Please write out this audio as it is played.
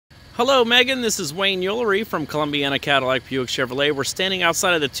Hello Megan, this is Wayne Ulery from Columbiana Cadillac Buick Chevrolet. We're standing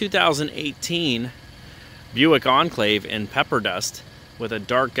outside of the 2018 Buick Enclave in pepper dust with a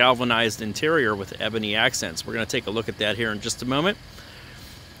dark galvanized interior with ebony accents. We're going to take a look at that here in just a moment.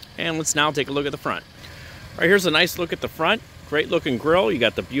 And let's now take a look at the front. All right, here's a nice look at the front. Great looking grille. You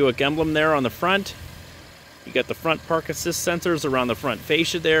got the Buick emblem there on the front. You got the front park assist sensors around the front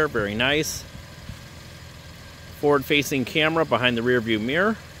fascia there. Very nice. Forward facing camera behind the rear view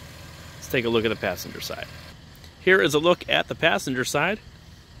mirror. Let's take a look at the passenger side. Here is a look at the passenger side.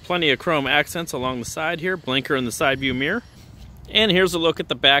 Plenty of chrome accents along the side here. Blinker in the side view mirror. And here's a look at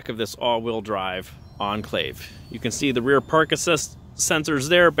the back of this all-wheel drive Enclave. You can see the rear park assist sensors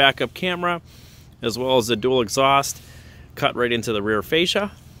there, backup camera, as well as the dual exhaust cut right into the rear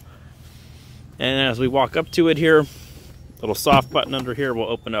fascia. And as we walk up to it here, little soft button under here will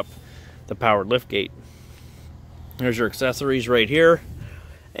open up the powered liftgate. There's your accessories right here.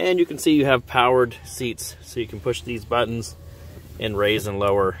 And you can see you have powered seats, so you can push these buttons and raise and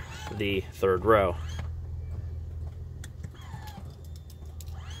lower the third row.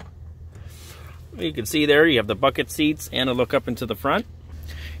 You can see there you have the bucket seats and a look up into the front.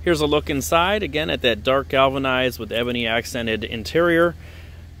 Here's a look inside, again at that dark galvanized with ebony accented interior.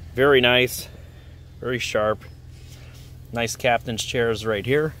 Very nice, very sharp. Nice captain's chairs right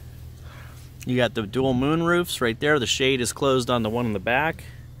here. You got the dual moon roofs right there. The shade is closed on the one in the back.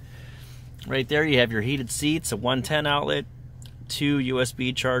 Right there you have your heated seats, a 110 outlet, 2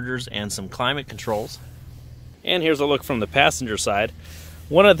 USB chargers, and some climate controls. And here's a look from the passenger side.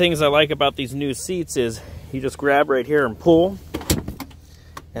 One of the things I like about these new seats is you just grab right here and pull,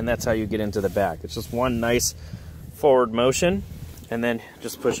 and that's how you get into the back. It's just one nice forward motion, and then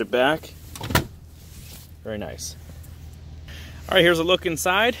just push it back. Very nice. All right, here's a look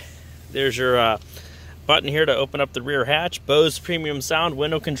inside. There's your button here to open up the rear hatch. Bose premium sound,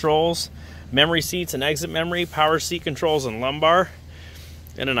 window controls, memory seats and exit memory, power seat controls and lumbar,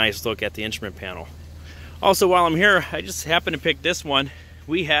 and a nice look at the instrument panel. Also, while I'm here, I just happened to pick this one.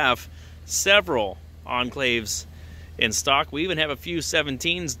 We have several Enclaves in stock. We even have a few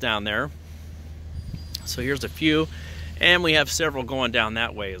 17s down there. So here's a few, and we have several going down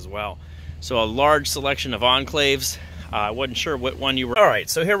that way as well. So a large selection of Enclaves. I wasn't sure what one you were. All right,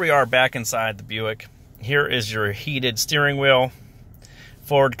 so here we are back inside the Buick. Here is your heated steering wheel,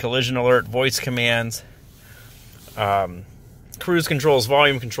 forward collision alert, voice commands, cruise controls,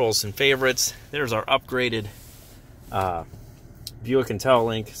 volume controls, and favorites. There's our upgraded Buick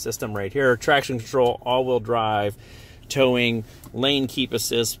IntelliLink system right here. Traction control, all-wheel drive, towing, lane keep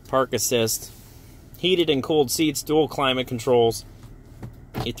assist, park assist, heated and cooled seats, dual climate controls.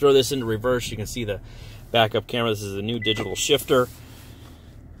 You throw this into reverse, you can see the backup camera. This is a new digital shifter.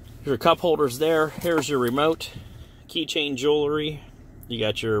 Your cup holders there. Here's your remote, keychain jewelry. You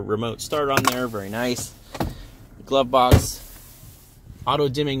got your remote start on there, very nice. Glove box, auto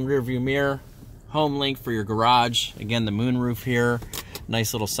dimming rear view mirror, home link for your garage. Again, the moon roof here.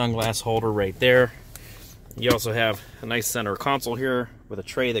 Nice little sunglass holder right there. You also have a nice center console here with a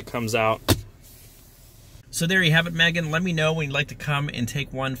tray that comes out. So there you have it, Megan. Let me know when you'd like to come and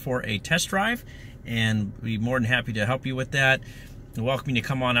take one for a test drive, and we'd be more than happy to help you with that. I welcome you to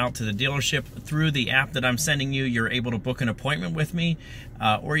come on out to the dealership. Through the app that I'm sending you, you're able to book an appointment with me,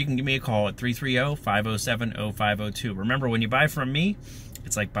 or you can give me a call at 330-507-0502. Remember, when you buy from me,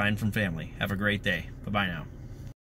 it's like buying from family. Have a great day. Bye-bye now.